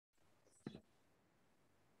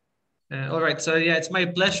All right, so yeah, it's my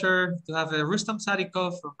pleasure to have Rustam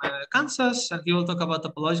Sadykov from Kansas, and he will talk about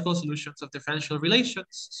topological solutions of differential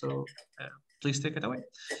relations. So please take it away.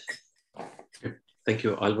 Thank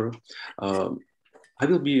you, Alvaro. I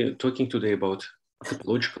will be talking today about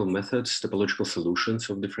topological methods, topological solutions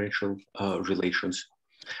of differential relations.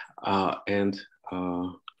 I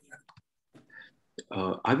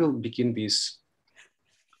will begin with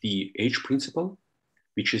the H principle,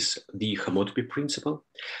 which is the homotopy principle.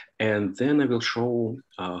 And then I will show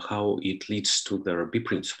how it leads to the B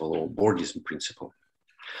principle or Bordism principle.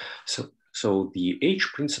 So the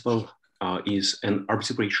H principle is an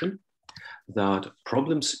observation that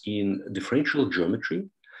problems in differential geometry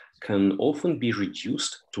can often be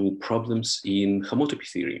reduced to problems in homotopy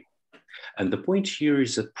theory. And the point here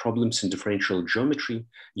is that problems in differential geometry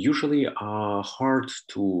usually are hard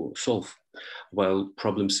to solve, while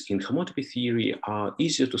problems in homotopy theory are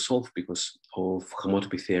easier to solve because of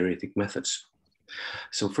homotopy theoretic methods.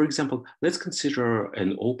 So for example, let's consider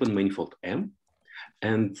an open manifold M,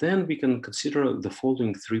 and then we can consider the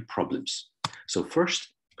following three problems. So first,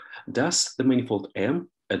 does the manifold M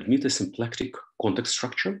admit a symplectic contact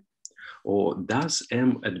structure? Or does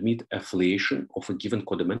M admit affiliation of a given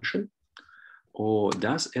codimension? Or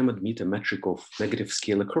does M admit a metric of negative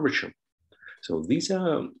scalar curvature? So these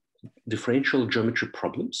are differential geometry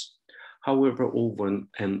problems. However, over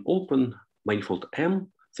an open manifold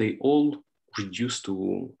M, they all reduce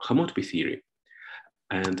to homotopy theory.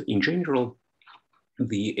 And in general,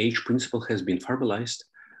 the H principle has been formalized,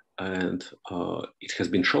 and it has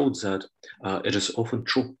been shown that it is often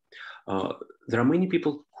true. There are many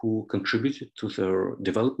people who contributed to the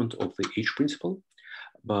development of the H principle,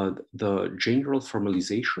 but the general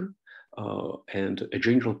formalization and a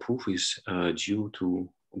general proof is due to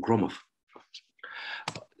Gromov.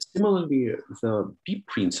 Similarly, the B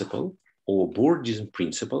principle or Bordism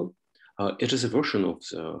principle, it is a version of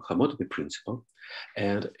the homotopy principle,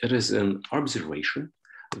 and it is an observation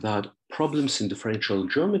that problems in differential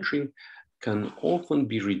geometry can often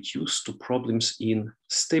be reduced to problems in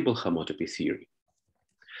stable homotopy theory.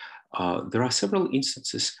 There are several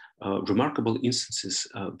instances, remarkable instances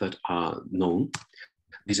that are known.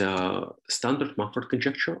 These are standard Mumford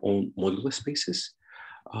conjecture on modular spaces,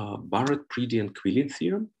 Barrett, Preedy, and Quillian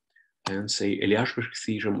theorem, and say Eliashberg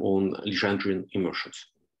theorem on Legendrian immersions.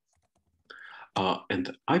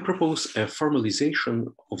 And I propose a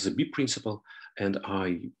formalization of the B principle, and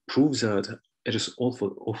I prove that it is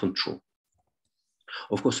often true.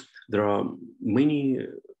 Of course, there are many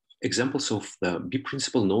examples of the B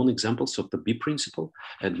principle, known examples of the B principle,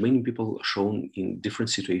 and many people shown in different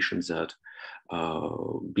situations that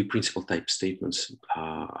B principle type statements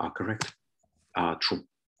are correct, are true.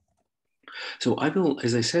 So I will,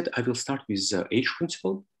 as I said, I will start with the H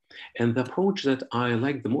principle. And the approach that I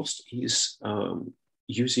like the most is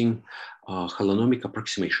using holonomic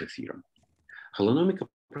approximation theorem. Holonomic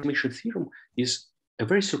approximation theorem is a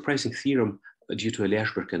very surprising theorem due to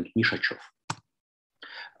Eliashberg and Mishachov.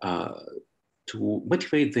 To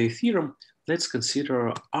motivate the theorem, let's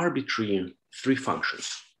consider arbitrary three functions,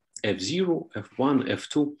 f0, f1,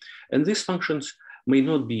 f2, and these functions may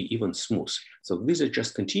not be even smooth. So these are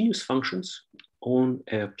just continuous functions on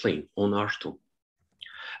a plane, on R2.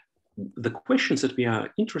 The questions that we are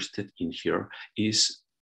interested in here is,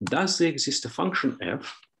 does there exist a function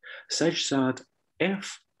f such that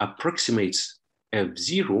f approximates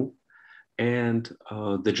f0 and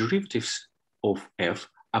the derivatives of f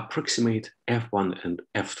approximate f1 and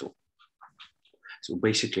f2? So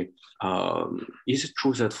basically, is it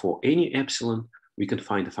true that for any epsilon, we can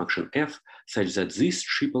find a function f such that this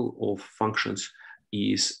triple of functions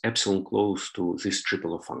is epsilon close to this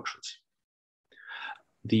triple of functions?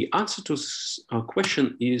 The answer to this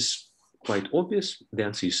question is quite obvious. The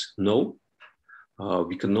answer is no.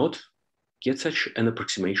 We cannot get such an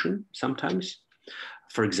approximation sometimes.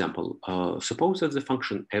 For example, suppose that the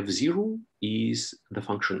function f0 is the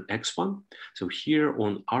function x1. So here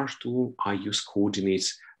on R2, I use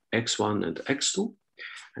coordinates x1 and x2.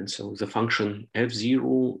 And so the function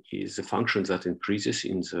f0 is the function that increases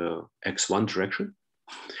in the x1 direction.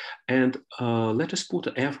 And let us put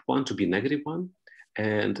f1 to be -1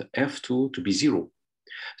 and f2 to be 0.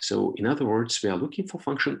 So in other words, we are looking for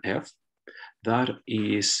function f that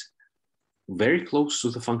is very close to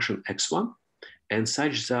the function x1 and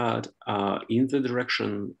such that in the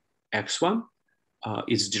direction x1,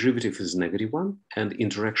 its derivative is -1, and in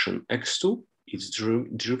direction x2, its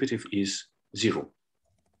derivative is 0.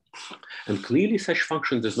 And clearly such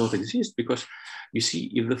function does not exist because you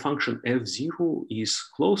see, if the function f0 is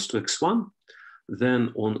close to x1,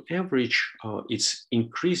 then on average, it's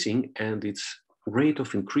increasing and its rate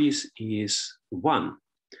of increase is 1.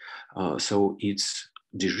 So its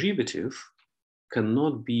derivative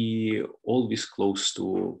cannot be always close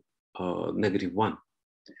to -1.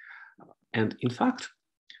 And in fact,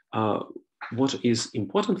 what is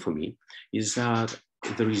important for me is that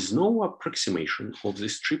there is no approximation of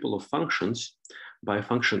this triple of functions by a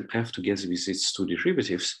function f together with its two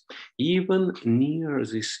derivatives, even near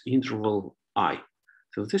this interval I.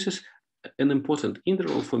 So this is an important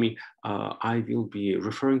interval for me. I will be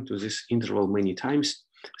referring to this interval many times.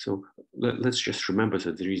 So let's just remember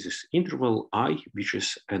that there is this interval I, which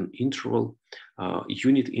is an interval,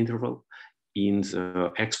 unit interval in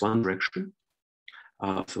the x1 direction.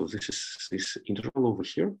 So this is this interval over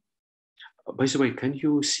here. By the way, can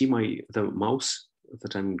you see the mouse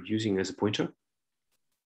that I'm using as a pointer?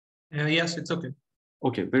 Yes, it's okay.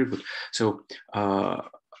 Okay, very good. So,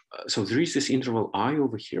 so there is this interval I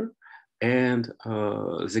over here, and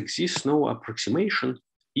there exists no approximation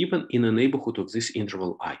even in a neighborhood of this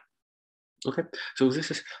interval I. Okay, so this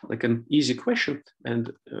is like an easy question,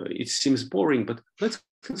 and it seems boring, but let's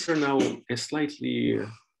consider now a slightly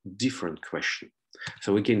different question.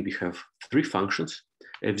 So again, we have three functions,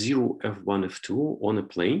 f0, f1, f2 on a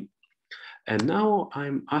plane. And now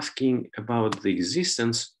I'm asking about the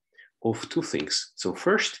existence of two things. So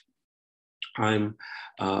first, I'm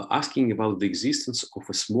asking about the existence of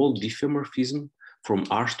a small diffeomorphism from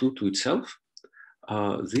R2 to itself.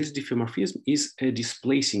 This diffeomorphism is a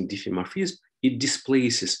displacing diffeomorphism. It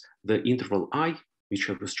displaces the interval I, which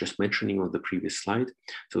I was just mentioning on the previous slide.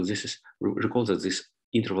 So this is, recall that this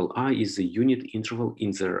interval I is the unit interval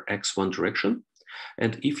in the x1 direction.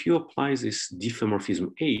 And if you apply this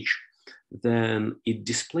diffeomorphism H, then it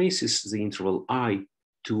displaces the interval I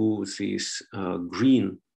to this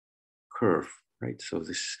green curve, right? So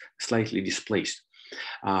this slightly displaced.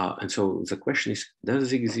 And so the question is,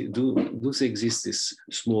 do they exist this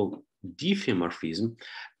small diffeomorphism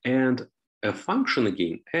and a function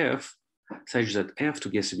again, f, such that f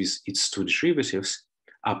together with its two derivatives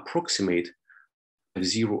approximate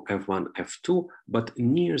f0, f1, f2, but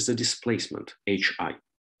near the displacement hi.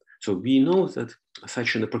 So we know that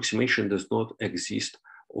such an approximation does not exist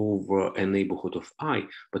over a neighborhood of I,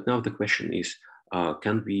 but now the question is,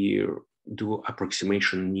 can we do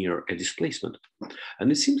approximation near a displacement? And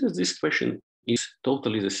it seems that this question is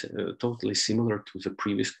totally similar to the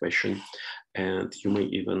previous question, and you may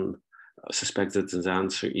even suspect that the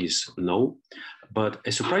answer is no. But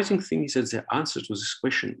a surprising thing is that the answer to this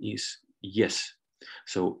question is yes.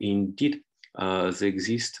 So indeed, there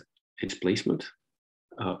exists a displacement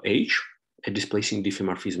H, a displacing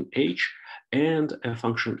diffeomorphism H, and a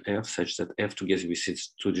function f such that f together with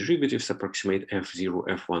its two derivatives approximate f0,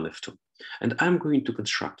 f1, f2. And I'm going to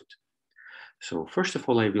construct it. So first of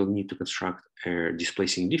all, I will need to construct a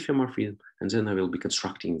displacing diffeomorphism, and then I will be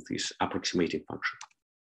constructing this approximating function.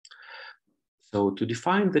 So to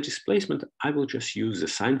define the displacement, I will just use the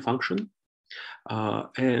sine function.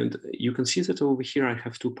 And you can see that over here I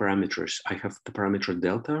have two parameters. I have the parameter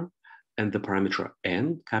delta and the parameter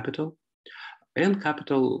n capital. N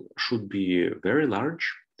capital should be very large,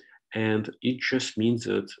 and it just means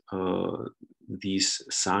that this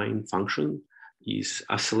sine function is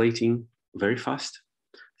oscillating very fast.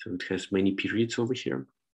 So it has many periods over here.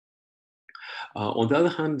 On the other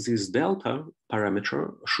hand, this delta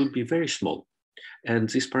parameter should be very small. And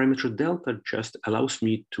this parameter delta just allows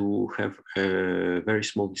me to have a very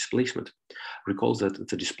small displacement. Recall that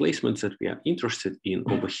the displacement that we are interested in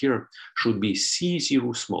over here should be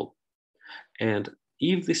C0 small. And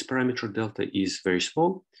if this parameter delta is very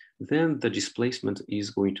small, then the displacement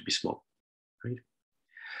is going to be small, right?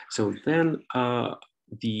 So then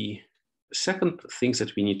the second thing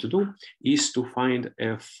that we need to do is to find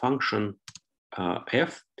a function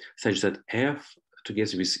f such that f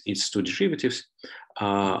together with its two derivatives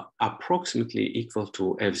approximately equal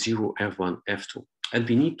to f0, f1, f2. And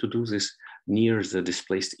we need to do this near the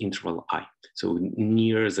displaced interval I, so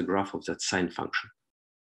near the graph of that sine function.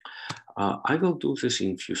 I will do this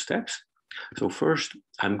in a few steps. So first,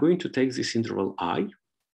 I'm going to take this interval I.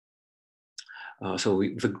 So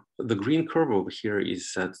the green curve over here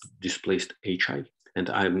is that displaced hi, and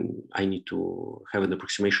I need to have an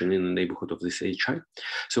approximation in the neighborhood of this hi.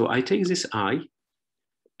 So I take this I,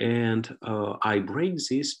 and I break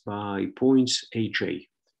this by points aj,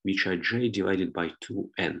 which are j divided by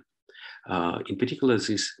 2n. In particular,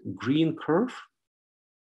 this green curve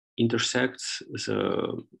intersects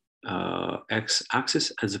the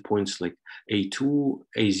x-axis at the points like a2,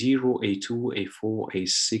 a0, a2, a4,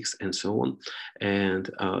 a6, and so on. And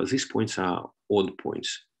these points are odd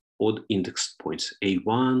points, odd indexed points,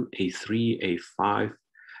 a1, a3, a5,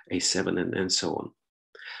 A7, and so on.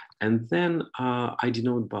 And then I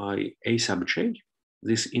denote by A sub j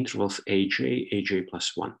these intervals aj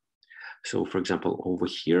plus 1. So for example, over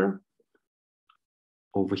here,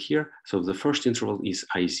 so the first interval is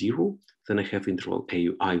I0, then I have interval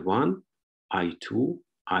I1, I2,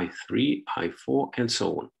 I3, I4, and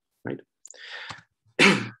so on, right?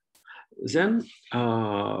 Then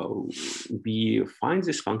we find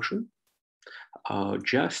this function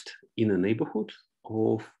just in a neighborhood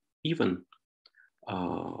of even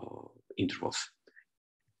intervals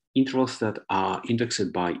that are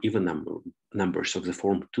indexed by even numbers of the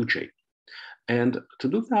form 2j. And to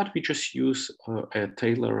do that, we just use a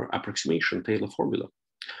Taylor approximation, Taylor formula.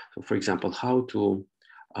 So for example, how to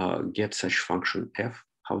get such function f,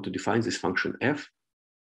 how to define this function f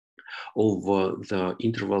over the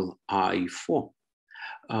interval I4.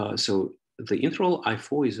 So the interval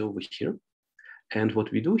I4 is over here. And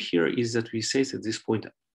what we do here is that we say that this point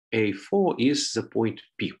A4 is the point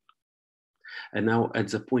P. And now at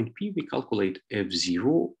the point P, we calculate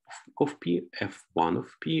F0 of P, F1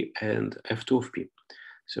 of P, and F2 of P.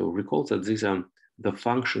 So recall that these are the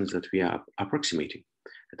functions that we are approximating.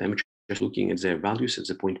 And I'm just looking at their values at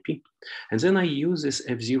the point P. And then I use this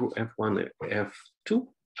F0, F1, F2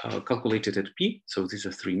 calculated at P. So these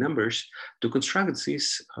are three numbers to construct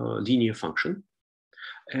this linear function.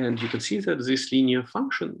 And you can see that this linear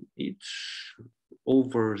function, it's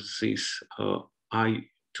over this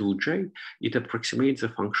I2j, it approximates the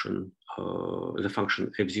function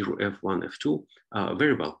F0, F1, F2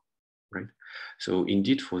 very well, right? So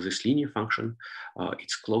indeed, for this linear function,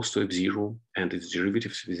 it's close to F0, and its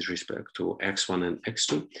derivatives with respect to x1 and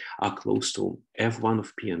x2 are close to F1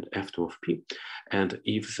 of P and F2 of P. And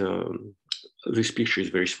if this picture is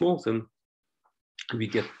very small, then we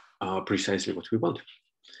get precisely what we want.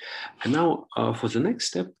 And now for the next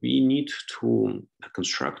step, we need to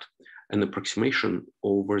construct an approximation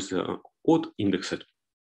over the odd indexed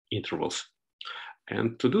intervals.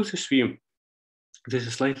 And to do this, this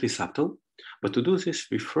is slightly subtle, but to do this,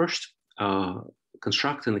 we first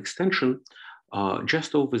construct an extension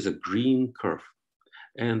just over the green curve.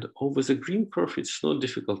 And over the green curve, it's not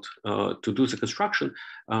difficult to do the construction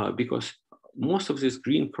because most of this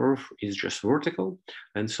green curve is just vertical.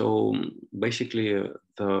 And so basically,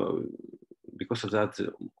 because of that,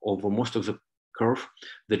 over most of the curve,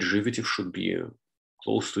 the derivative should be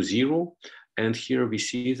close to 0. And here we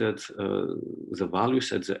see that the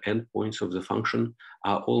values at the endpoints of the function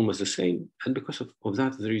are almost the same. And because of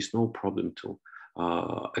that, there is no problem to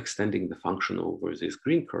extending the function over this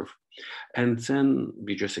green curve. And then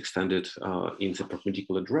we just extend it in the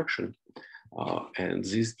perpendicular direction. And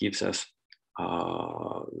this gives us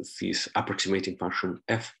this approximating function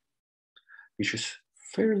f, which is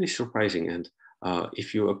fairly surprising. And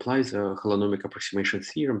if you apply the holonomic approximation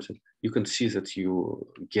theorems, you can see that you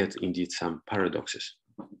get indeed some paradoxes.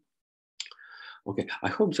 Okay, I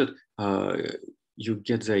hope that you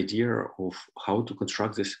get the idea of how to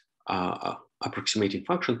construct this approximating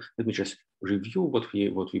function. Let me just review what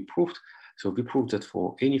we proved. So we proved that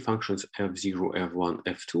for any functions f0, f1,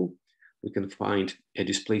 f2, we can find a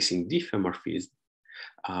displacing diffeomorphism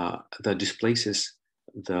that displaces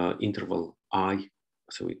the interval I.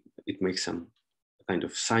 So it makes some kind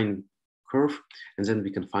of sine curve. And then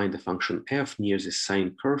we can find the function f near this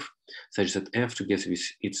sine curve, such that f together with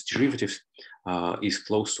its derivatives is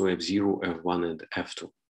close to f0, f1, and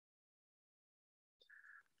f2.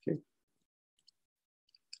 Okay.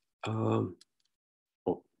 Oh,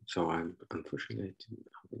 so I'm unfortunately in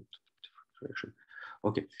different direction.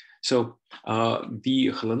 Okay, so the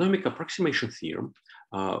holonomic approximation theorem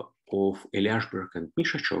of Eliashberg and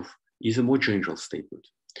Mishachov is a more general statement.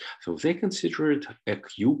 So they considered a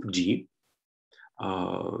cube D,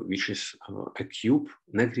 which is a cube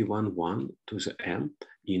 -1, 1 to the m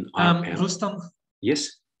in Rm. Rustam?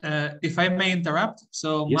 Yes? If I may interrupt.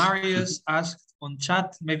 So yes. Marius asked on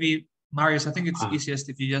chat, maybe Marius, I think it's easiest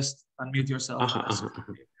if you just unmute yourself.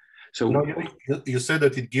 So no, you said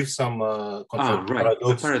that it gives some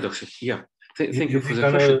paradoxes. Yeah, thank you for the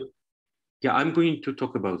question. Yeah, I'm going to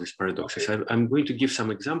talk about these paradoxes. Okay. I'm going to give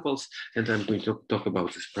some examples, and I'm going to talk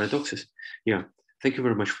about these paradoxes. Yeah, thank you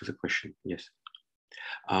very much for the question. Yes,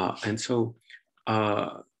 and so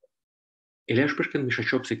Eliashberg and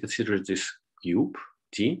Mishachov, they considered this cube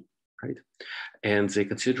T, right? And they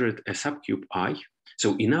considered a subcube I.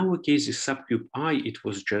 So in our case, this subcube I, it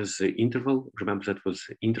was just the interval. Remember, that was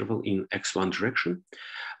the interval in x1 direction.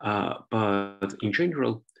 But in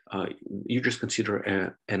general, you just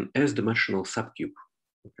consider an S-dimensional subcube.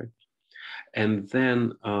 Okay? And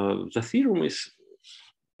then the theorem is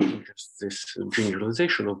just this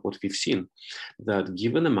generalization of what we've seen, that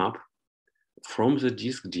given a map from the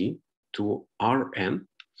disk D to Rn,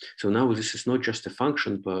 so now this is not just a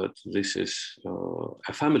function, but this is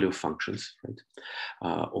a family of functions, right?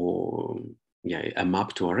 Or yeah, a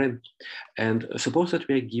map to Rn. And suppose that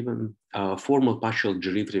we are given formal partial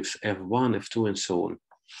derivatives f1, f2, and so on.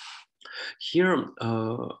 Here,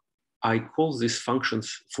 I call these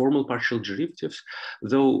functions formal partial derivatives,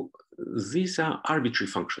 though these are arbitrary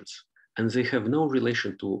functions and they have no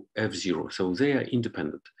relation to f0, so they are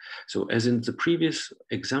independent. So as in the previous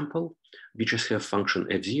example, we just have function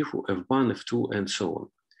f0, f1, f2, and so on.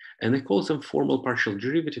 And I call them formal partial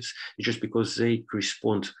derivatives just because they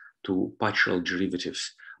correspond to partial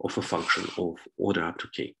derivatives of a function of order up to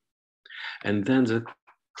k. And then the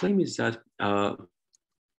claim is that, that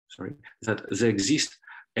there exists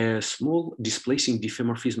a small displacing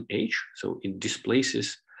diffeomorphism H. So it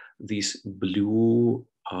displaces this blue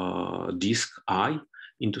disk I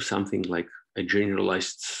into something like a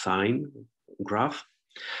generalized sine graph.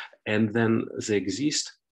 And then there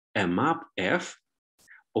exists a map F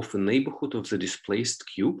of a neighborhood of the displaced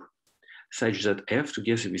cube, such that F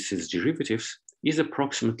together with its derivatives is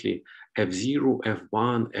approximately F0,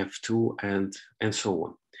 F1, F2, and so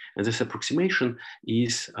on. And this approximation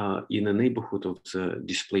is in a neighborhood of the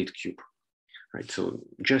displayed cube, right? So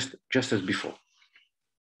just as before.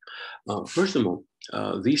 First of all,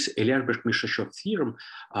 this Eliarberg-Mishashov theorem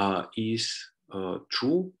is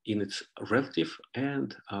true in its relative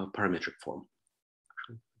and parametric form.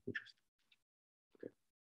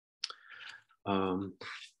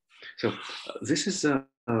 So this is a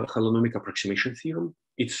holonomic approximation theorem.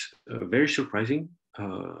 It's very surprising,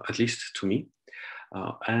 at least to me.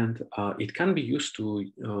 And it can be used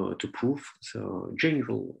to prove the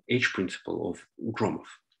general H principle of Gromov.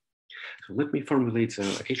 So let me formulate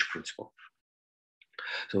the H principle.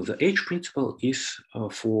 So the H principle is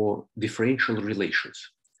for differential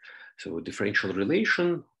relations. So a differential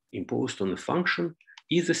relation imposed on a function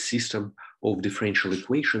is a system of differential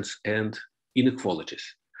equations and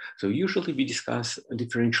inequalities. So usually we discuss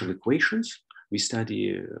differential equations. We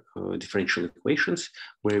study differential equations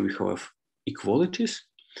where we have equalities,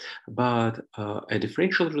 but a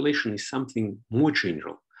differential relation is something more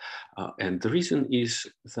general. And the reason is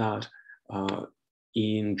that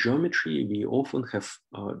in geometry, we often have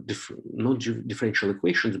not differential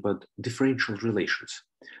equations, but differential relations.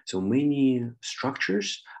 So many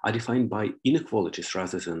structures are defined by inequalities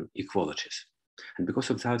rather than equalities. And because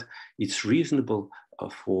of that, it's reasonable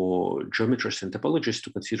for geometrists and topologists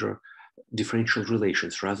to consider differential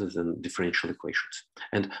relations rather than differential equations.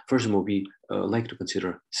 And furthermore, we like to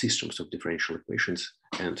consider systems of differential equations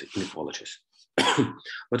and inequalities.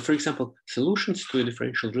 But for example, solutions to a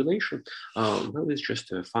differential relation, well, it's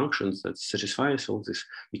just functions that satisfy all these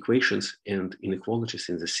equations and inequalities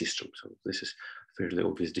in the system. So this is a fairly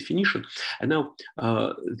obvious definition. And now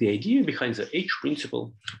the idea behind the H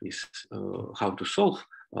principle is how to solve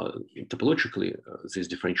topologically these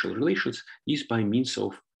differential relations is by means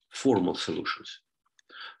of formal solutions.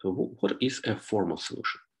 So what is a formal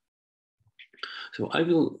solution? So I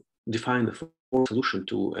will define the formal solution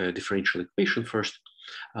to a differential equation first.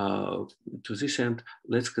 To this end,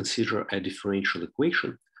 let's consider a differential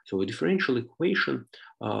equation. So a differential equation,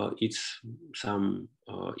 it's some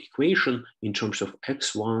equation in terms of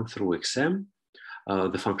x1 through xm,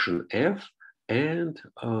 the function f, and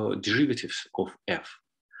derivatives of f.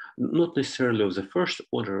 Not necessarily of the first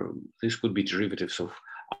order, this could be derivatives of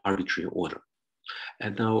arbitrary order.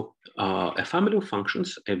 And now a family of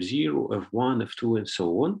functions, f0, f1, f2, and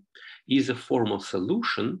so on, is a formal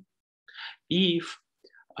solution if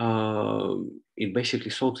it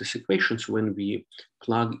basically solves these equations when we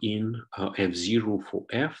plug in f0 for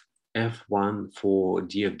f, f1 for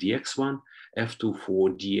df dx1, f2 for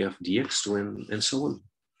df dx2, and so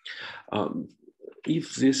on.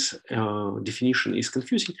 If this definition is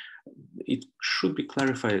confusing, it should be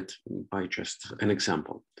clarified by just an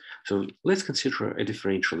example. So let's consider a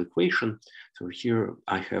differential equation. So here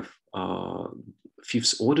I have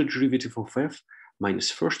fifth order derivative of f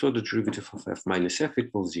minus first order derivative of f minus f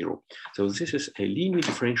equals 0. So this is a linear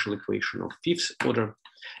differential equation of fifth order.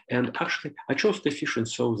 And actually I chose coefficient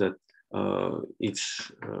so that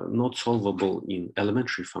it's not solvable in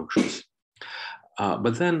elementary functions.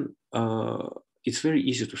 But then it's very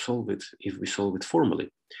easy to solve it if we solve it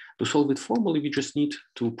formally. To solve it formally, we just need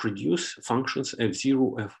to produce functions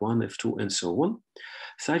f0, f1, f2, and so on,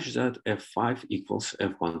 such that f5 equals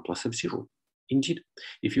f1 plus f0. Indeed,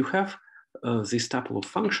 if you have this tuple of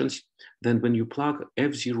functions, then when you plug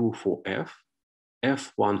f0 for f,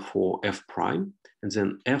 F1 for F prime, and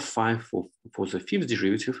then F5 for the fifth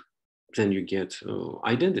derivative, then you get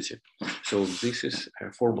identity. So this is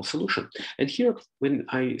a formal solution. And here, when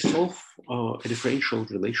I solve a differential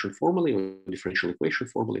relation formally or differential equation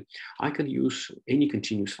formally, I can use any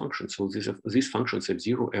continuous function. So these functions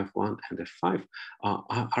F0, F1, and F5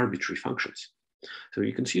 are arbitrary functions. So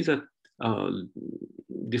you can see that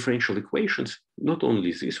differential equations, not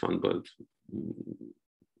only this one, but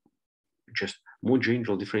just more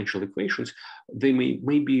general differential equations, they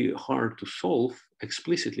may be hard to solve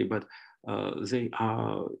explicitly, but they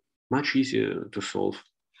are much easier to solve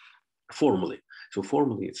formally. So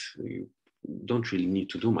formally, you don't really need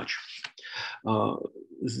to do much.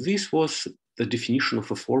 This was the definition of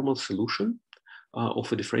a formal solution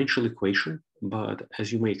of a differential equation, but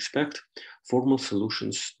as you may expect, formal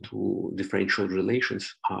solutions to differential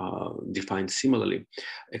relations are defined similarly,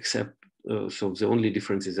 except so the only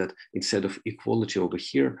difference is that instead of equality over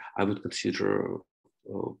here, I would consider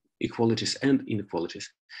equalities and inequalities.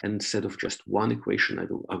 And instead of just one equation,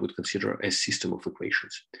 I would consider a system of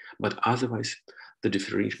equations. But otherwise, the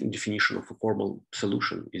definition of a formal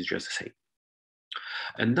solution is just the same.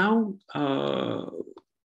 And now,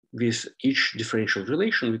 with each differential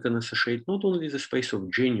relation, we can associate not only the space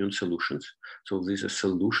of genuine solutions, so these are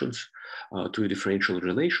solutions to a differential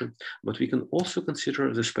relation, but we can also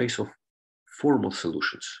consider the space of formal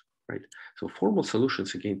solutions, right? So formal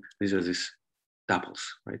solutions, again, these are these tuples,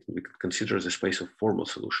 right? We could consider the space of formal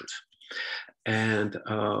solutions. And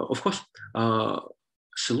of course,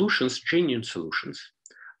 solutions, genuine solutions,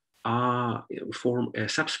 form a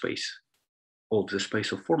subspace of the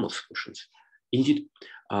space of formal solutions. Indeed,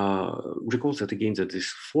 recall that again, that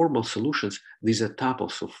these formal solutions, these are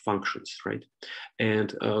tuples of functions, right?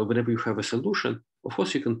 And whenever you have a solution, of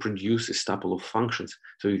course, you can produce this tuple of functions.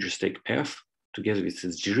 So you just take f together with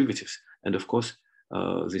its derivatives. And of course,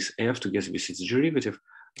 this f together with its derivative,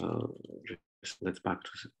 let's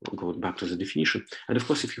go back to the definition. And of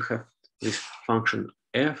course, if you have this function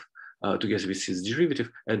f together with its derivative,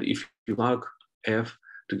 and if you plug f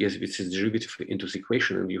together with its derivative into the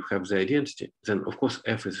equation and you have the identity, then of course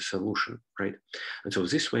f is a solution, right? And so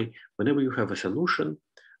this way, whenever you have a solution,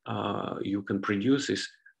 you can produce this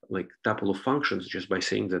like tuple of functions just by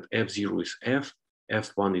saying that f0 is f,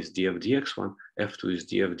 f1 is df dx1, f2 is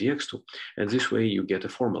df dx2, and this way you get a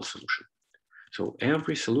formal solution. So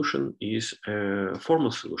every solution is a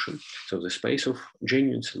formal solution. So the space of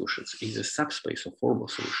genuine solutions is a subspace of formal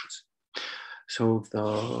solutions. So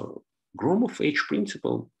the Gromov-H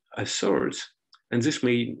principle asserts, and this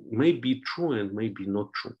may be true and may be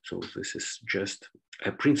not true. So this is just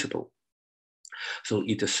a principle. So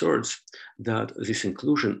it asserts that this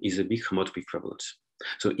inclusion is a big homotopy equivalence.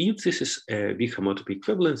 So if this is a big homotopy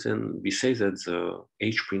equivalence, then we say that the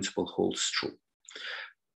H principle holds true.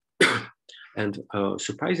 And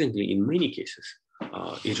surprisingly, in many cases,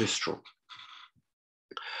 it is true.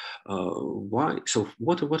 Why? So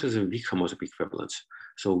what is a weak homotopy equivalence?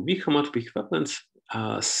 So weak homotopy equivalence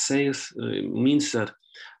means that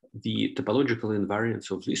the topological invariants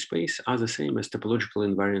of this space are the same as topological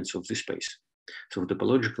invariants of this space. So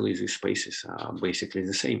topologically, these spaces are basically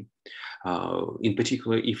the same. In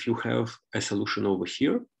particular, if you have a solution over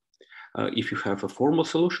here, if you have a formal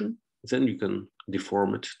solution, then you can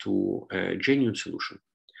deform it to a genuine solution.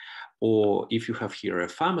 Or if you have here a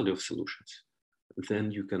family of solutions,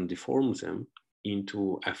 then you can deform them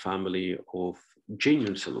into a family of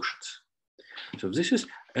genuine solutions. So this is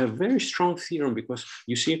a very strong theorem because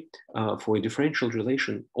you see, for a differential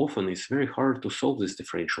relation, often it's very hard to solve this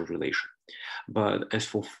differential relation. But as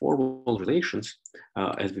for formal relations,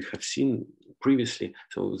 as we have seen previously,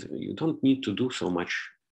 so you don't need to do so much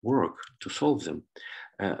work to solve them.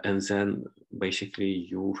 And then basically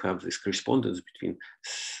you have this correspondence between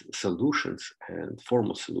solutions and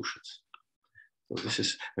formal solutions. So this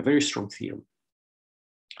is a very strong theorem.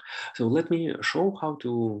 So let me show how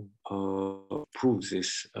to prove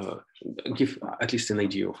this, give at least an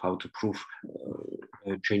idea of how to prove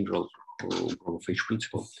a general Gromov-H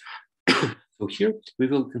principle. So here we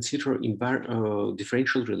will consider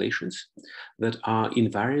differential relations that are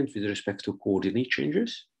invariant with respect to coordinate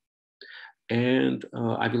changes. And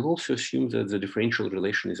I will also assume that the differential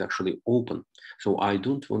relation is actually open. So I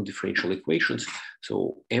don't want differential equations.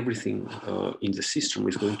 So everything in the system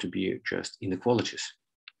is going to be just inequalities.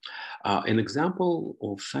 An example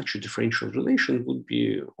of such a differential relation would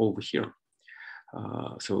be over here.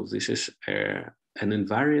 So this is an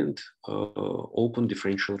invariant open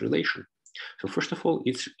differential relation. So first of all,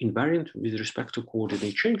 it's invariant with respect to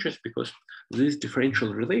coordinate changes because this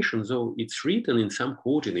differential relation, though it's written in some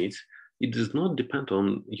coordinates, it does not depend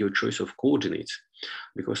on your choice of coordinates,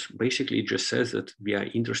 because basically it just says that we are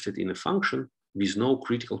interested in a function with no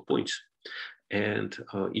critical points. And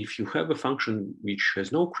if you have a function which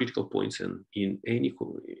has no critical points, and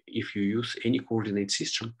if you use any coordinate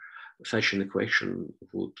system, such an equation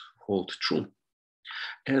would hold true.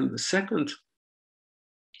 And the second,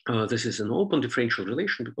 this is an open differential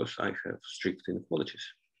relation because I have strict inequalities,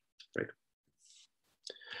 right?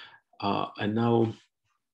 And now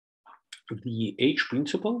the H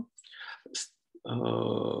principle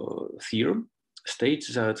theorem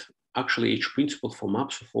states that actually H principle for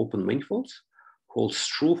maps of open manifolds holds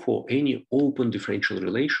true for any open differential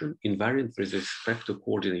relation invariant with respect to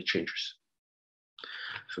coordinate changes.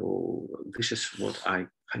 So this is what I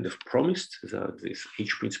kind of promised, that this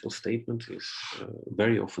H principle statement is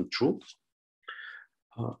very often true.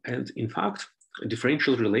 And in fact,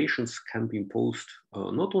 differential relations can be imposed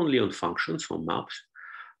not only on functions or maps,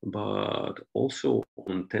 but also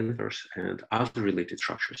on tensors and other related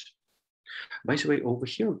structures. By the way, over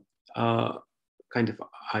here,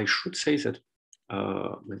 I should say that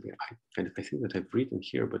maybe I think that I've written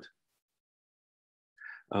here, but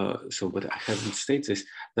but I haven't stated this,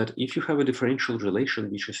 that if you have a differential relation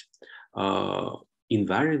which is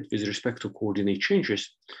invariant with respect to coordinate changes,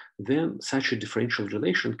 then such a differential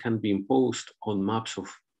relation can be imposed on maps of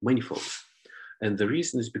manifolds. And the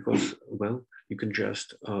reason is because, well, you can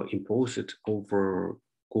just impose it over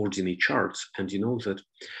coordinate charts, and you know that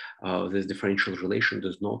this differential relation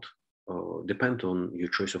does not depend on your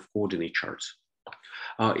choice of coordinate charts.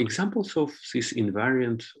 Examples of these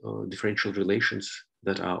invariant differential relations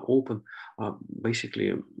that are open are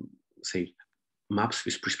basically, say, maps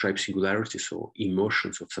with prescribed singularities or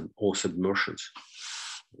immersions or submersions,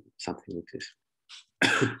 something like this.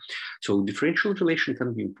 So differential relation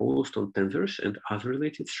can be imposed on tensors and other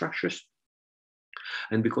related structures.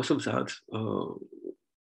 And because of that,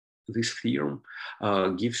 this theorem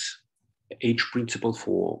gives H principle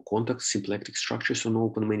for contact symplectic structures on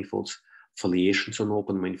open manifolds, foliations on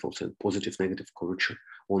open manifolds, and positive negative curvature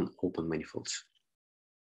on open manifolds.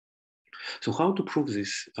 So how to prove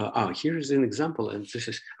this? Here is an example, and this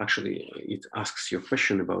is actually, it asks your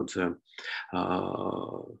question about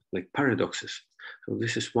like paradoxes. So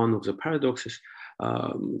this is one of the paradoxes.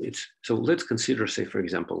 So let's consider, say, for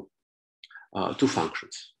example, two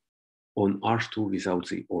functions on R2 without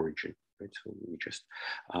the origin. Right? So we just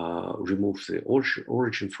remove the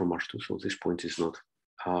origin from R2, so this point is not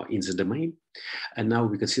in the domain. And now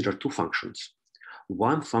we consider two functions.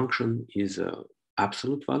 One function is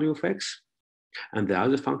absolute value of x, and the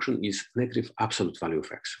other function is negative absolute value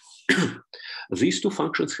of x. These two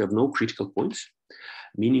functions have no critical points,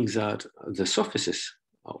 meaning that the surfaces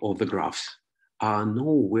of the graphs are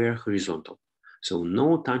nowhere horizontal. So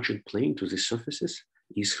no tangent plane to these surfaces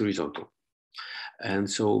is horizontal. And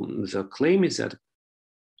so the claim is that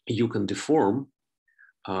you can deform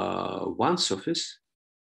one surface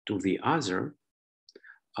to the other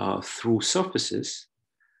through surfaces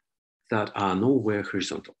that are nowhere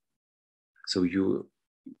horizontal. So you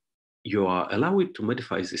are allowed to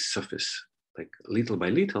modify this surface like little by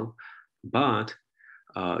little, but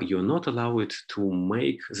you're not allowed to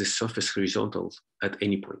make this surface horizontal at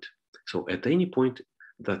any point. So at any point,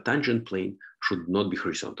 the tangent plane should not be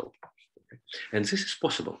horizontal. Okay? And this is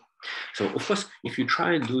possible. So of course, if you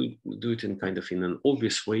try and do it in kind of in an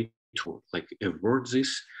obvious way to like avert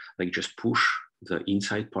this, like just push the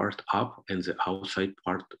inside part up and the outside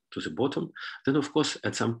part to the bottom, then of course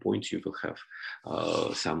at some point you will have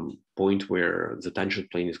some point where the tangent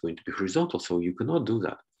plane is going to be horizontal, so you cannot do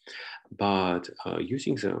that. But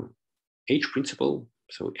using the H principle,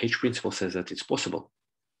 so H principle says that it's possible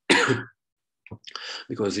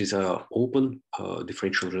because these are open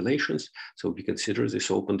differential relations. So we consider this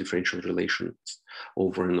open differential relation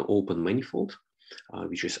over an open manifold,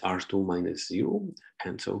 which is R2 minus 0.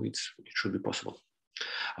 And so it should be possible.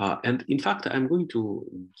 And in fact, I'm going to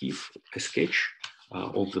give a sketch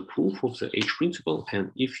of the proof of the H principle.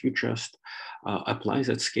 And if you just apply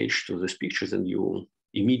that sketch to these pictures, then you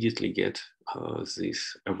immediately get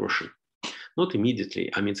this aversion. Not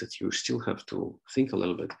immediately, I mean that you still have to think a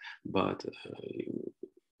little bit, but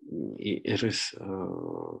it is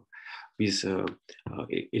with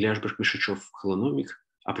Eliashberg-Mishachov holonomic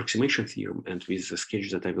approximation theorem, and with the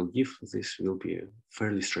sketch that I will give, this will be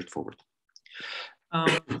fairly straightforward.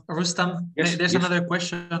 Rustam, yes, there's another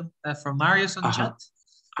question from Marius on chat.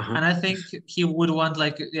 And I think he would want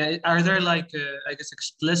like, are there like, I guess,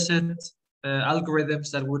 explicit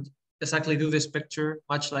algorithms that would exactly do this picture,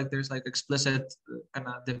 much like there's like explicit kind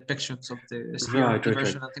of depictions of the sphere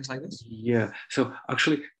inversion and things like this? Yeah, so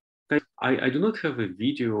actually I do not have a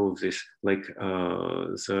video of this, like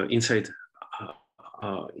the inside,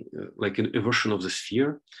 like a version of the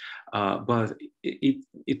sphere, but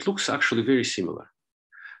it looks actually very similar.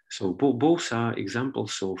 So both are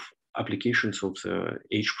examples of applications of the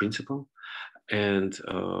H principle, and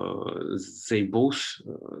they both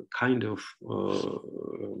kind of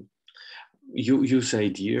use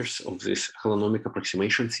ideas of this holonomic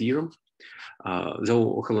approximation theorem.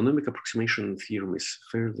 Though holonomic approximation theorem is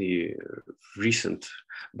fairly recent,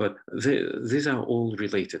 but these are all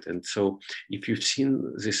related. And so if you've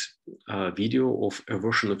seen this video of a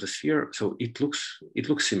version of the sphere, so it looks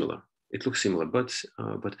similar. It looks similar, but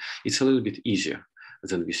it's a little bit easier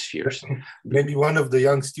than with spheres. Maybe one of the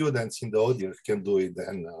young students in the audience can do it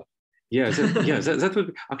then. Yeah, that would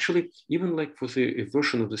be actually, even like for the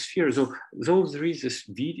version of the sphere. So though there is this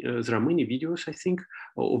video, there are many videos, I think,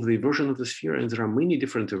 of the version of the sphere, and there are many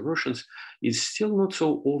different versions. It's still not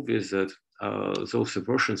so obvious that those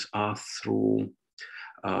versions are through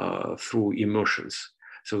immersions.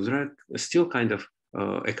 So there are still kind of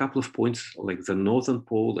a couple of points, like the northern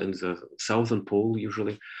pole and the southern pole,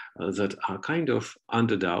 usually, that are kind of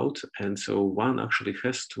under doubt, and so one actually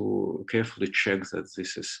has to carefully check that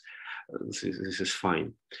this is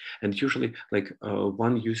fine. And usually, like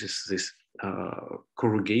one uses this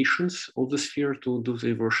corrugations of the sphere to do the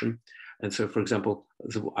inversion. And so, for example,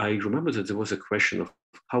 I remember that there was a question of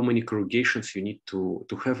how many corrugations you need to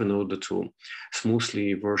have in order to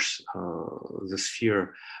smoothly inverse the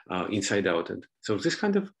sphere inside out. And so this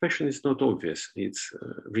kind of question is not obvious. It's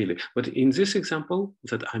really, but in this example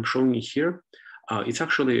that I'm showing you here,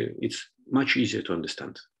 it's much easier to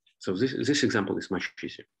understand. So this example is much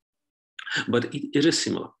easier. But it is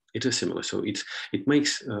similar. It is similar. So it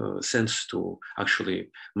makes sense to actually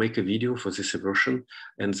make a video for this inversion,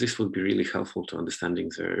 and this would be really helpful to understanding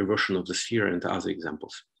the inversion of the sphere and other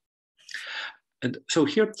examples. And so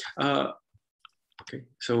here, okay.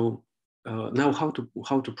 So now how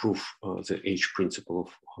to prove the H principle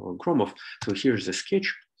of Gromov? So here's the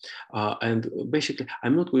sketch. And basically,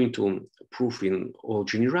 I'm not going to prove in all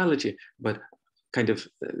generality, but kind of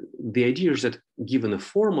the idea is that given a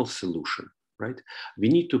formal solution, right, we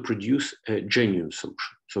need to produce a genuine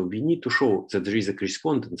solution. So we need to show that there is a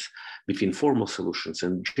correspondence between formal solutions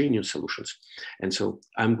and genuine solutions. And so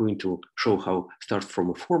I'm going to show how start from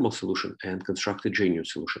a formal solution and construct a genuine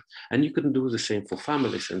solution. And you can do the same for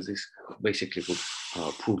families, and this basically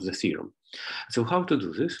would prove the theorem. So how to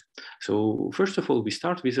do this? So first of all, we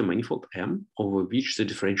start with a manifold M over which the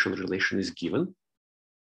differential relation is given.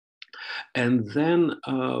 And then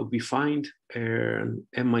we find an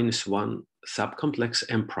M-1 subcomplex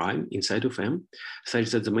M prime inside of M, such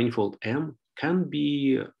that the manifold M can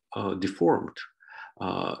be deformed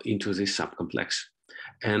into this subcomplex.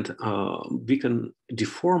 And we can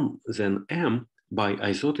deform then M by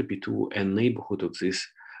isotropy to a neighborhood of this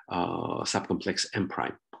subcomplex M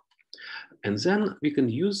prime. And then we can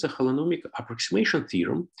use the holonomic approximation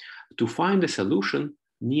theorem to find a solution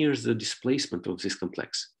near the displacement of this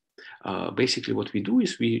complex. Basically, what we do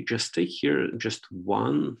is we just take here just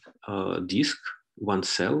one disk, one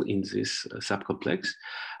cell in this subcomplex,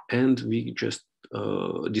 and we just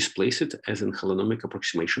displace it as an holonomic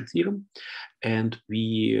approximation theorem, and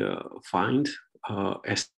we find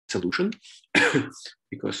a solution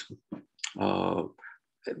because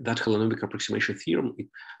that holonomic approximation theorem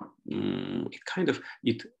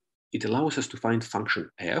it allows us to find function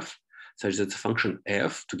f such that the function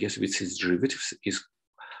f together with its derivatives is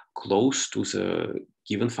close to the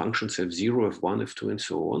given functions f0, f1, f2, and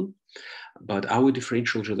so on. But our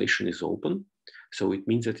differential relation is open. So it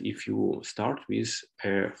means that if you start with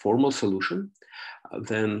a formal solution,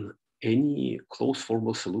 then any closed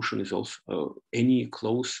formal solution is also, any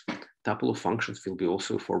closed tuple of functions will be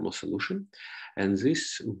also a formal solution. And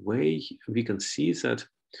this way we can see that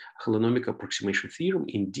holonomic approximation theorem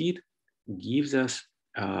indeed gives us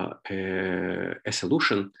a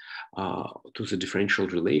solution to the differential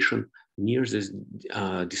relation near this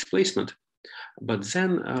displacement, but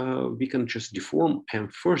then we can just deform M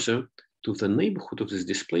further to the neighborhood of this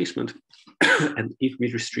displacement. And if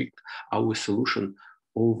we restrict our solution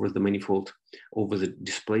over the manifold, over the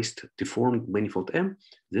displaced deformed manifold M,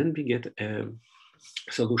 then we get a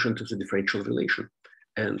solution to the differential relation.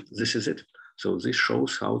 And this is it. So this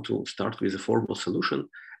shows how to start with a formal solution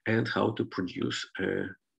and how to produce a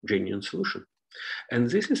genuine solution. And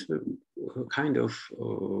this is kind of,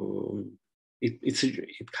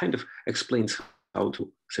 it kind of explains how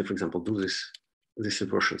to, say, for example, do this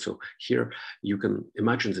inversion. So here you can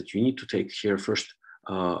imagine that you need to take here first,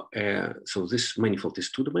 so this manifold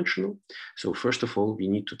is two-dimensional. So first of all, we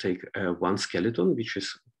need to take one skeleton, which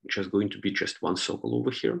is just going to be just one circle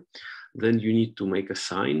over here. Then you need to make a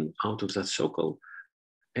sign out of that circle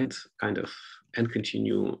and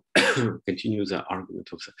continue continue the argument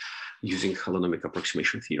of using holonomic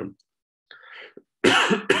approximation theorem.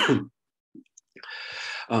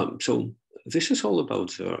 So this is all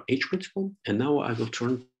about the H principle, and now I will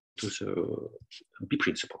turn to the B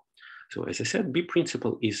principle. So as I said, B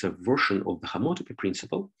principle is a version of the homotopy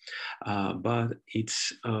principle, but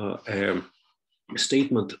it's a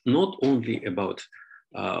statement not only about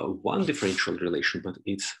one differential relation, but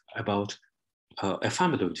it's about a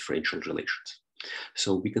family of differential relations.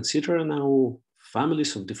 So we consider now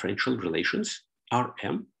families of differential relations,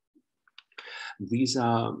 Rm. These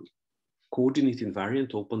are coordinate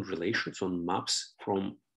invariant open relations on maps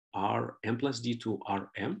from Rm plus D to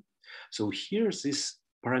Rm. So here's this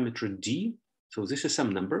parameter D. So this is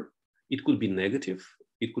some number. It could be negative,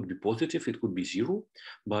 it could be positive, it could be 0,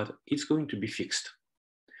 but it's going to be fixed.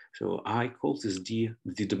 So I call this D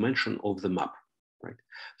the dimension of the map, right?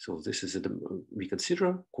 So this is we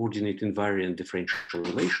consider coordinate invariant differential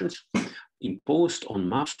relations imposed on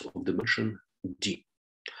maps of dimension D.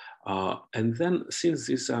 And then since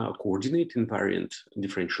these are coordinate invariant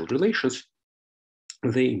differential relations,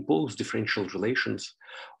 they impose differential relations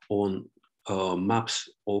on maps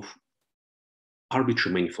of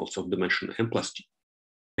arbitrary manifolds of dimension m plus d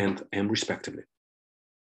and m respectively.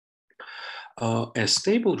 A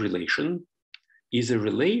stable relation is a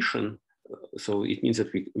relation, so it means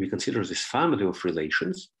that we consider this family of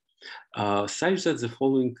relations such that the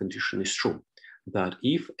following condition is true, that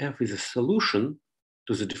if f is a solution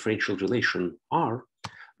to the differential relation R,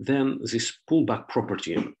 then this pullback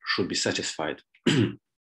property should be satisfied.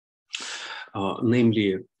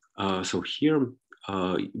 Namely, so here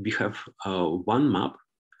we have one map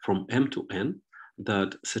from M to N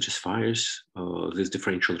that satisfies this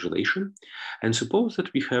differential relation. And suppose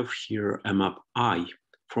that we have here a map I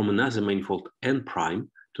from another manifold N prime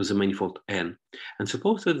to the manifold N. And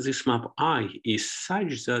suppose that this map I is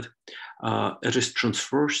such that it is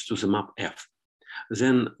transversed to the map F.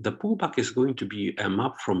 Then the pullback is going to be a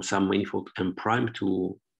map from some manifold M prime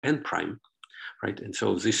to N prime, right? And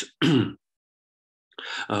so this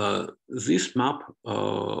this map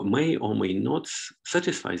may or may not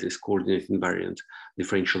satisfy this coordinate invariant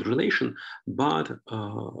differential relation, but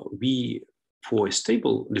for a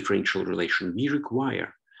stable differential relation, we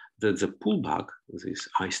require that the pullback, this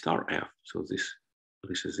I star F, so this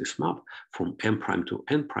is this map from M prime to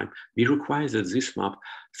N prime, we require that this map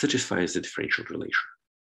satisfies the differential relation.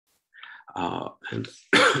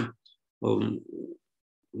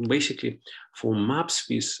 Basically, for maps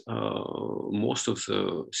with most of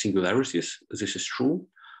the singularities, this is true.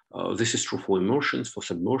 This is true for immersions, for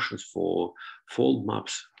submersions, for fold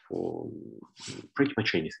maps, for pretty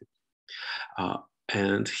much anything.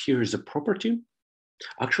 And here is the property.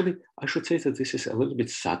 Actually, I should say that this is a little bit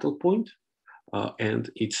subtle point, and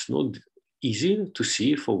it's not easy to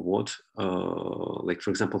see for what, like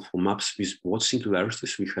for example, for maps with what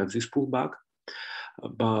singularities we have this pullback.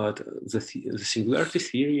 But the singularity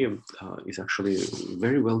theory is actually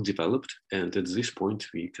very well developed, and at this point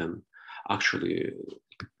we can actually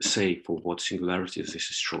say for what singularities this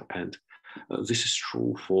is true, and this is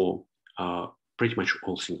true for pretty much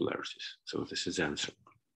all singularities. So this is the answer.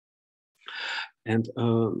 And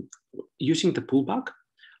using the pullback,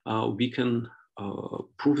 we can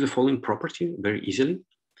prove the following property very easily,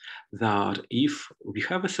 that if we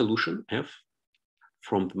have a solution F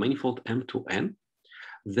from the manifold M to N,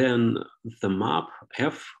 then the map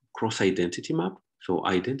F cross identity map, so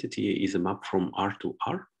identity is a map from R to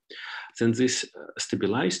R, then this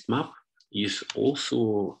stabilized map is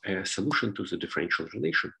also a solution to the differential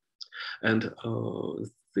relation. And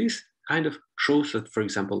this kind of shows that, for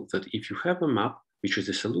example, that if you have a map which is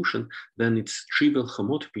a solution, then its trivial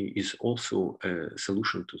homotopy is also a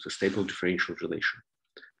solution to the stable differential relation,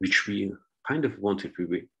 which we kind of wanted,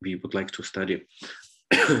 we would like to study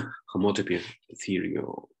homotopy theory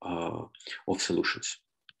of solutions.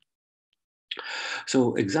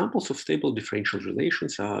 So examples of stable differential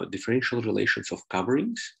relations are differential relations of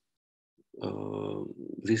coverings.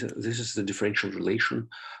 This is the differential relation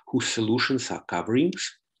whose solutions are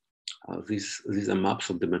coverings. These are maps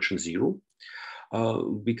of dimension 0.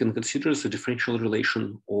 We can consider the differential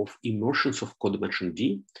relation of immersions of codimension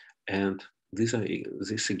D, and this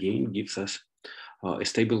again gives us a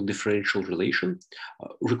stable differential relation.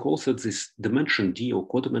 Recall that this dimension D or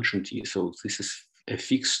codimension D, so this is a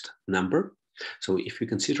fixed number. So if we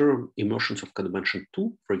consider immersions of codimension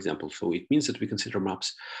 2, for example, so it means that we consider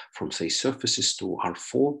maps from, say, surfaces to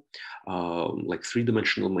R4, like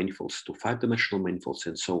 3-dimensional manifolds to 5-dimensional manifolds,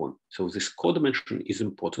 and so on. So this codimension is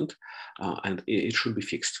important, and it should be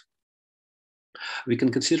fixed. We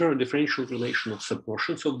can consider a differential relation of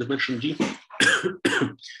subportions of dimension D.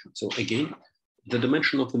 So again, the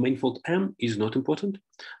dimension of the manifold M is not important.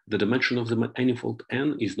 The dimension of the manifold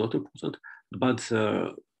N is not important, but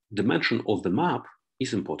the dimension of the map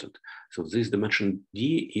is important. So this dimension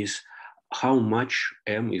D is how much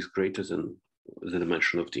M is greater than the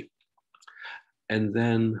dimension of D. And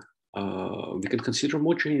then we can consider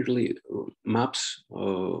more generally maps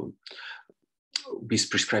with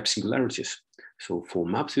prescribed singularities. So for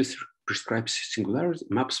maps with prescribed singularities,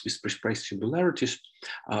 maps with prescribed singularities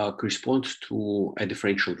correspond to a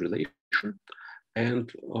differential relation,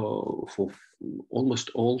 and for almost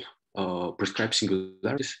all prescribed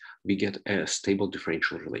singularities, we get a stable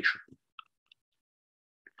differential relation.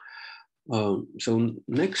 So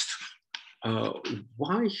next,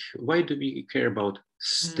 why do we care about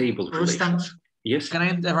stable relations? Yes. Can I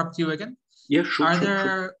interrupt you again? Yeah, sure. Are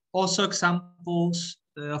there also examples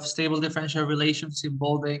of stable differential relations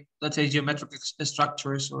involving, let's say, geometric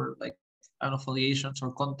structures or like affiliations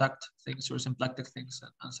or contact things or symplectic things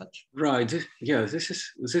and such? Right. This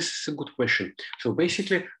is a good question. So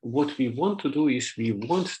basically, what we want to do is we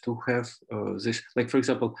want to have this, like for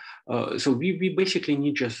example, so we basically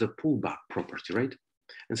need just the pullback property, right?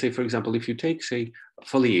 And say, for example, if you take, say,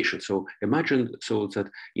 foliation. So imagine so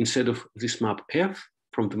that instead of this map F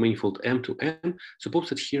from the manifold M to N, suppose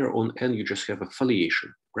that here on N you just have a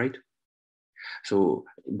foliation, right? So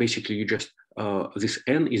basically you just, this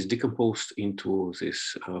N is decomposed into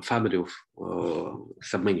this family of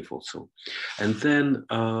submanifolds. So, and then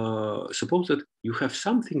suppose that you have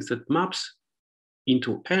something that maps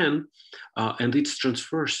into N and it's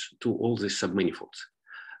transfers to all these submanifolds.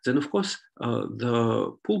 Then of course,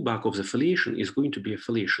 the pullback of the foliation is going to be a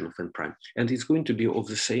foliation of N prime, and it's going to be of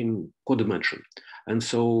the same codimension. And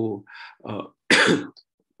so,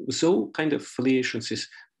 so kind of foliations is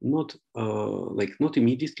not not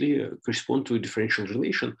immediately correspond to a differential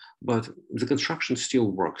relation, but the construction still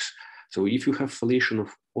works. So if you have foliation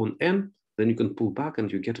on N, then you can pull back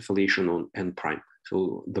and you get a foliation on N prime.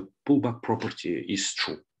 So the pullback property is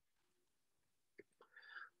true.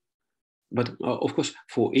 But of course,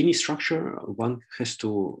 for any structure, one has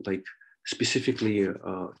to like specifically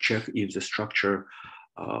check if the structure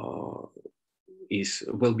is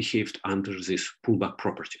well behaved under this pullback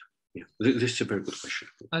property. Yeah, this is a very good question.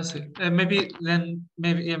 I see. Maybe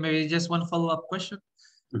just one follow-up question,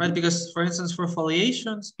 right? Because for instance, for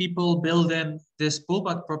foliations, people build in this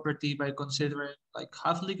pullback property by considering like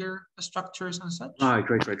Hafliger structures and such. Right.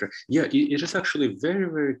 Yeah, it is actually very,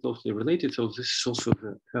 very closely related. So this is also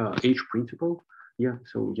the H principle. Yeah.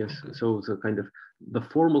 So yes. Okay. So the kind of the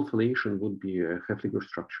formal foliation would be a Hafliger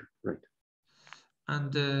structure, right?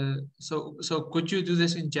 And so could you do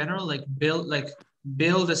this in general, like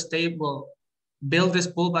build this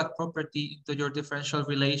pullback property into your differential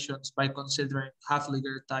relations by considering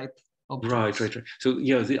Hafliger type objects? Right. So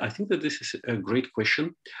yeah, I think that this is a great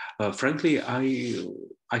question. Frankly, I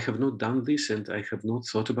have not done this and I have not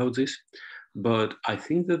thought about this, but I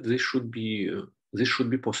think that this should be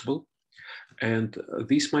possible. And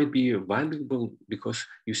this might be valuable because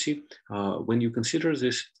you see, when you consider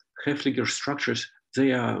this Hafliger structures,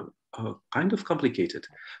 they are kind of complicated.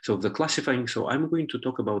 So the classifying, so I'm going to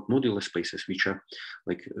talk about modular spaces, which are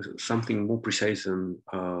like something more precise than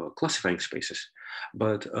classifying spaces.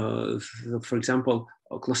 But for example,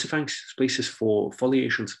 classifying spaces for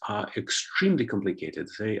foliations are extremely complicated.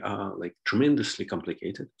 They are like tremendously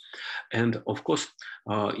complicated. And of course,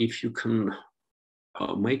 if you can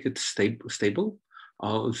make it stable,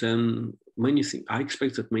 then I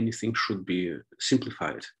expect that many things should be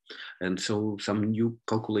simplified, and so some new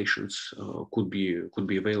calculations could be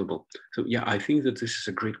available. So yeah, I think that this is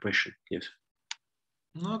a great question. Yes.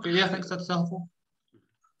 Okay. Yeah, thanks. That's helpful.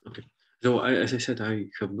 Okay. So as I said, I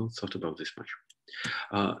have not thought about this much,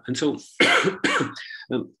 and so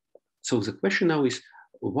so the question now is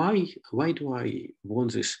why do I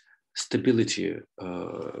want this stability,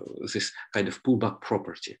 this kind of pullback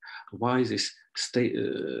property? Why this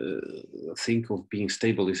thing of being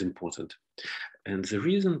stable is important? And the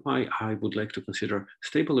reason why I would like to consider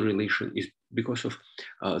stable relation is because of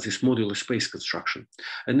this modular space construction.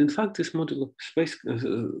 And in fact, this modular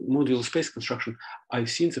space construction, I've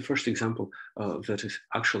seen the first example that is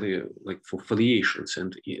actually like for foliations.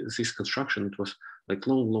 And this construction, it was like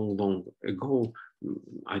long ago,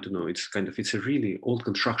 I don't know, it's a really old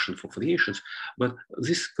construction for foliations, but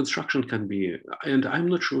this construction can be, and I'm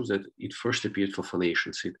not sure that it first appeared for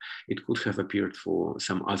foliations. It could have appeared for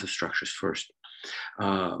some other structures first.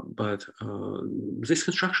 But this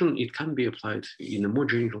construction, it can be applied in a more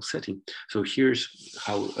general setting. So here's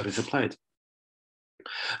how it is applied.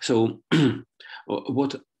 So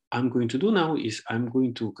what I'm going to do now is I'm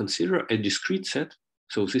going to consider a discrete set.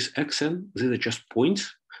 So this xn, these are just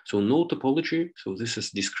points. So no topology. So this is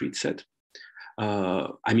discrete set.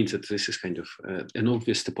 I mean that this is kind of an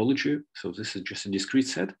obvious topology. So this is just a discrete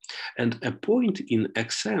set. And a point in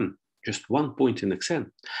xn, just one point in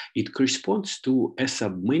xn, it corresponds to a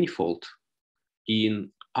submanifold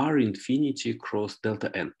in R infinity cross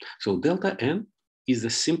delta n. So delta n is the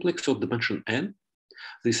simplex of dimension n.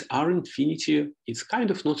 This R infinity, it's kind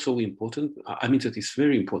of not so important. I mean that it's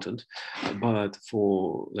very important, but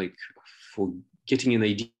for getting an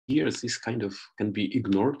idea, this kind of can be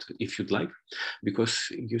ignored if you'd like, because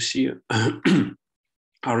you see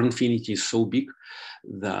R infinity is so big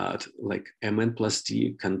that like mn plus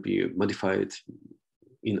d can be modified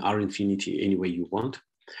in R infinity any way you want.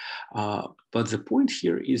 But the point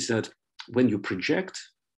here is that when you project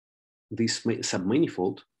this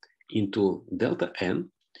submanifold into delta n,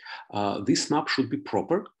 this map should be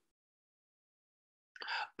proper.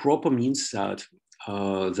 Proper means that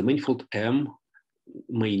the manifold M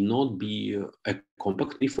may not be a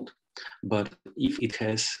compact manifold, but if it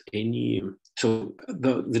has any, so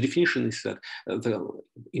the definition is that the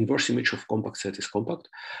inverse image of compact set is compact.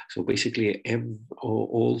 So basically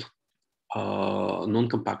all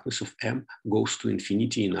non-compactness of M goes to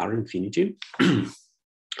infinity in R infinity.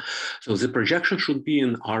 So the projection should be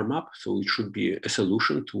an R map. So it should be a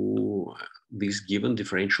solution to this given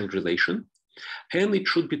differential relation. And it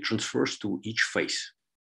should be transversed to each face,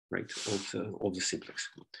 right, of the simplex.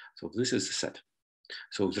 So this is the set.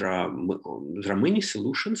 So there are many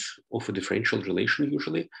solutions of a differential relation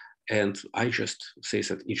usually. And I just say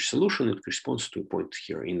that each solution, it corresponds to a point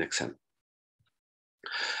here in Xn.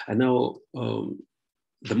 And now,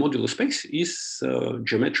 the modular space is a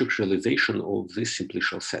geometric realization of this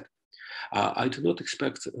simplicial set. I do not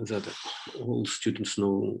expect that all students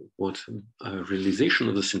know what realization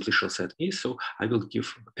of the simplicial set is, so I will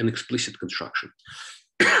give an explicit construction.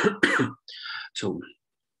 So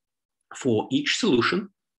for each solution,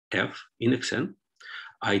 f in Xn,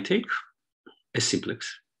 I take a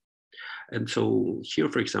simplex. And so here,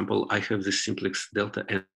 for example, I have this simplex delta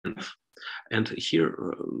nf. And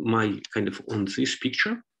here, my kind of on this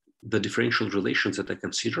picture, the differential relations that I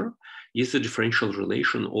consider is the differential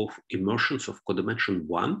relation of immersions of codimension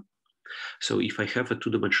 1. So if I have a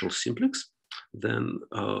two-dimensional simplex, then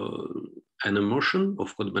an immersion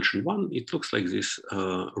of codimension 1, it looks like this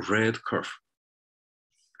red curve.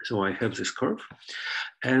 So I have this curve.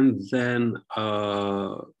 And then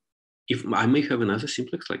if I may have another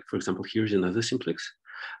simplex, like for example, here's another simplex.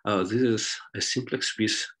 This is a simplex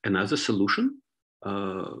with another solution,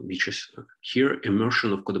 which is here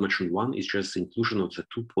immersion of codimension 1 is just the inclusion of the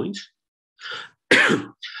 2 points.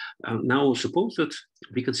 Now suppose that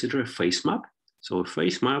we consider a face map. So a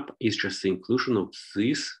face map is just the inclusion of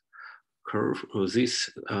this curve or this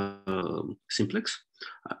simplex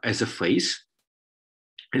as a face.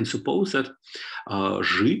 And suppose that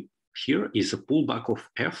G here is a pullback of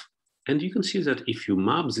F. And you can see that if you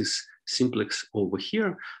map this simplex over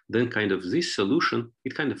here, then kind of this solution,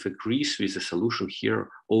 it kind of agrees with the solution here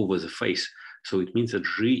over the face. So it means that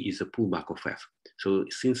G is a pullback of F. So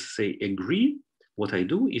since they agree, what I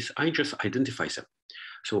do is I just identify them.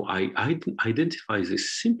 So I identify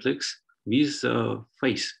this simplex with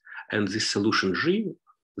face and this solution G,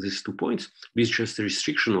 these 2 points, with just a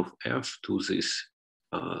restriction of F to this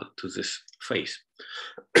face.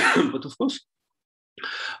 But of course,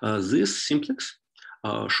 this simplex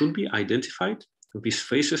should be identified with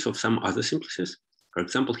faces of some other simplexes. For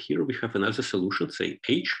example, here we have another solution, say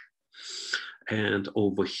H. And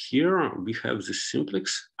over here, we have this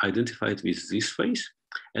simplex identified with this face.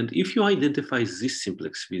 And if you identify this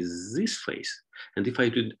simplex with this face, and if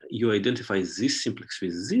you identify this simplex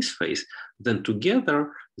with this face, then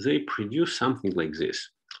together they produce something like this.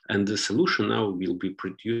 And the solution now will be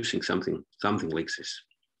producing something like this,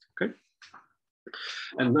 okay?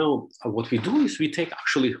 And now what we do is we take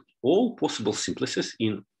actually all possible simplexes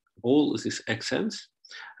in all these xn's,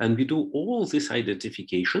 and we do all these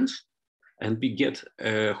identifications, and we get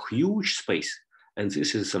a huge space. And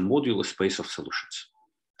this is a modular space of solutions.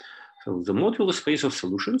 So the modular space of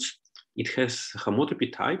solutions, it has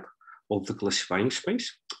homotopy type of the classifying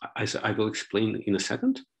space, as I will explain in a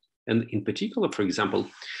second. And in particular, for example,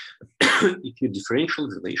 if your differential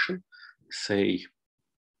relation say,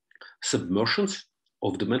 submersions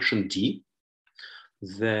of dimension d,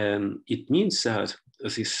 then it means that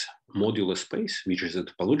this modular space, which is a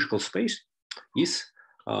topological space, is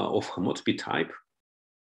of homotopy type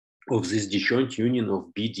of this disjoint union of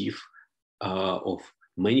BDiff of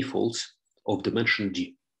manifolds of dimension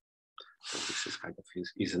d. So this is kind of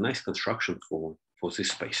is a nice construction for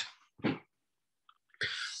this space.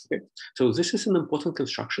 Okay. So this is an important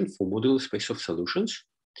construction for modular space of solutions.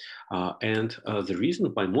 The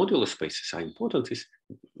reason why modular spaces are important is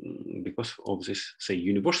because of this, say,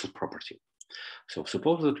 universal property. So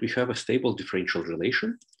suppose that we have a stable differential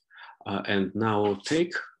relation, and now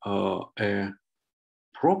take a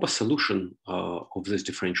proper solution of this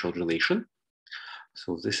differential relation.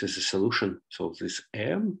 So this is a solution. So this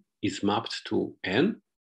M is mapped to N.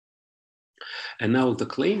 And now the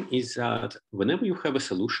claim is that whenever you have a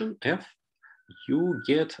solution F, you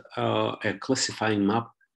get a classifying map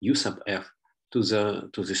U sub F to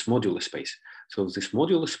this modular space. So this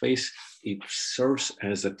modular space, it serves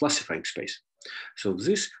as a classifying space. So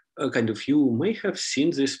this kind of, you may have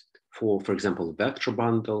seen this for example, vector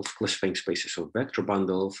bundles, classifying spaces of vector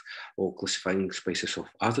bundles, or classifying spaces of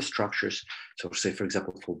other structures. So say, for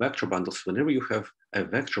example, for vector bundles, whenever you have a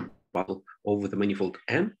vector bundle over the manifold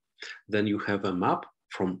N, then you have a map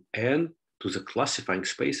from N to the classifying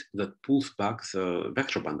space that pulls back the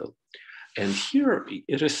vector bundle. And here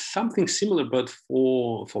it is something similar, but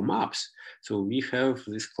for maps. So we have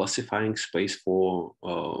this classifying space for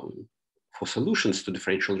solutions to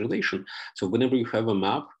differential relation. So whenever you have a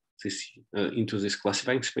map into this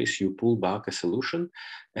classifying space, you pull back a solution,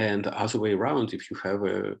 and the other way around, if you have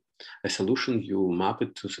a solution, you map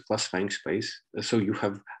it to the classifying space. So you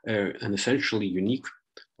have an essentially unique,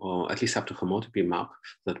 at least up to homotopy map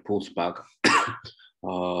that pulls back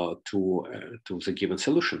to the given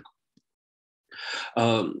solution.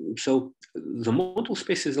 So the model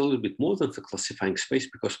space is a little bit more than the classifying space,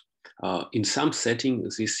 because in some setting,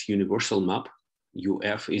 this universal map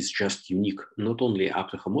UF is just unique, not only up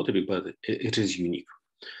to homotopy, but it is unique.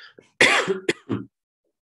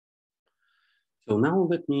 So now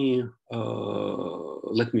let me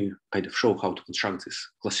kind of show how to construct this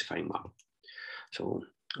classifying map. So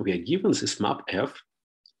we are given this map F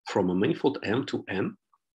from a manifold M to N.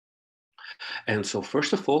 And so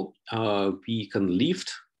first of all, we can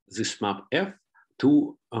lift this map F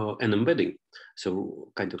to an embedding.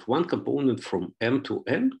 So kind of one component from M to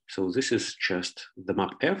N. So this is just the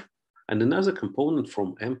map F. And another component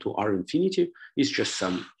from M to R infinity is just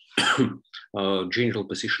some general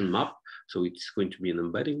position map. So it's going to be an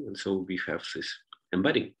embedding. And so we have this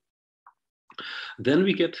embedding. Then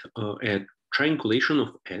we get a triangulation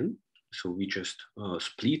of N. So we just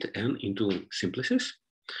split N into simplices.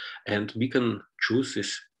 And we can choose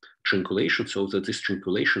this triangulation so that this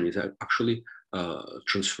triangulation is actually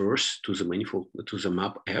transfers to the manifold, to the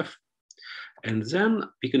map F. And then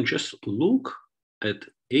we can just look at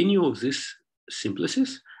any of these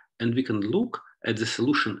simplices, and we can look at the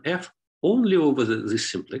solution F only over this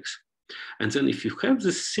simplex. And then if you have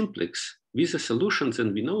this simplex with the solution,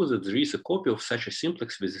 then we know that there is a copy of such a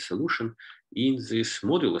simplex with the solution in this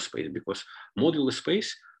modular space, because modular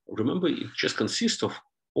space, remember, it just consists of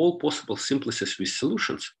all possible simplices with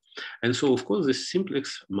solutions. And so, of course, this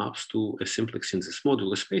simplex maps to a simplex in this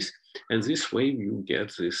modular space. And this way you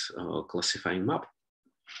get this classifying map.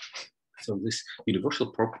 So this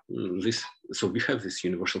universal so we have this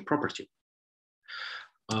universal property.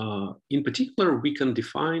 In particular, we can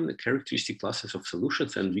define characteristic classes of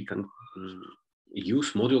solutions, and we can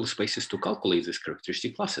use modular spaces to calculate these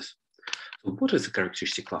characteristic classes. So what is a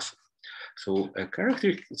characteristic class? So a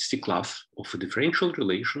characteristic class of a differential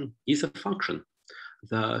relation is a function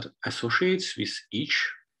that associates with each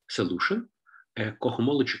solution a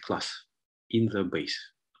cohomology class in the base,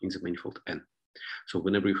 in the manifold N. So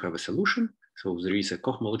whenever you have a solution, so there is a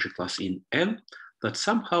cohomology class in N that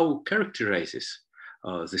somehow characterizes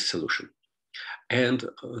this solution. And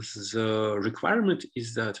the requirement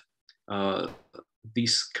is that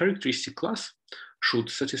this characteristic class should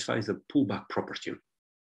satisfy the pullback property.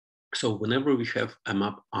 So whenever we have a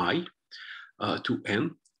map I to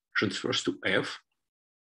N transfers to F,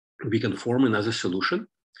 we can form another solution.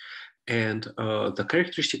 And the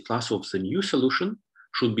characteristic class of the new solution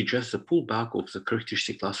should be just the pullback of the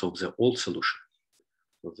characteristic class of the old solution.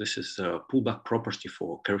 So this is the pullback property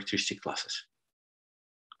for characteristic classes.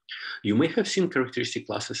 You may have seen characteristic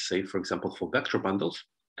classes, say, for example, for vector bundles,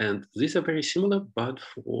 and these are very similar, but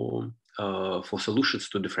for solutions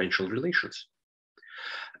to differential relations.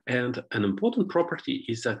 And an important property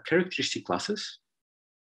is that characteristic classes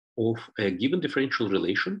of a given differential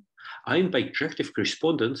relation are in bijective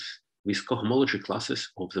correspondence with cohomology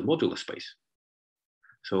classes of the modular space.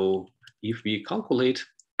 So if we calculate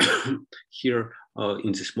here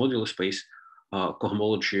in this modular space all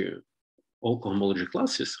cohomology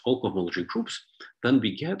classes, all cohomology groups, then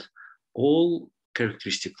we get all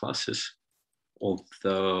characteristic classes of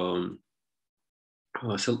the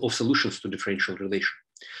of solutions to differential relation.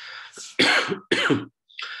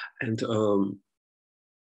 And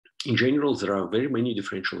in general, there are very many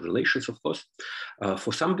differential relations, of course.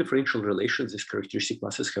 For some differential relations, these characteristic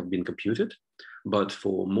classes have been computed, but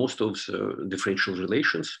for most of the differential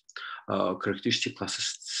relations, characteristic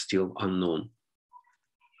classes still unknown.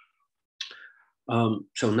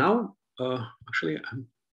 So now, actually,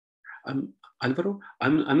 Alvaro,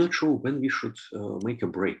 I'm not sure when we should make a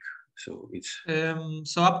break. So it's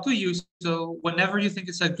so up to you. So whenever you think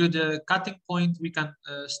it's a good cutting point, we can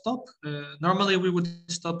stop. Normally we would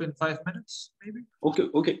stop in 5 minutes, maybe.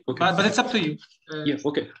 Okay. But it's up to you. Yeah.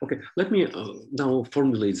 Okay. Let me now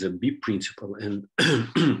formulate the B principle and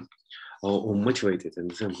or motivate it, and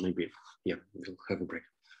then maybe we'll have a break.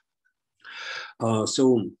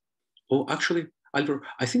 Actually, Alvaro,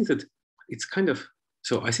 I think that it's kind of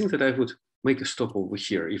so. I think that I would make a stop over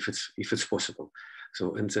here if it's possible.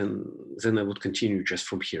 So, and then I would continue just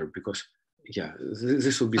from here because,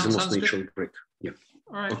 this would be the most natural break. Yeah.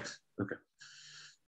 All right. Okay.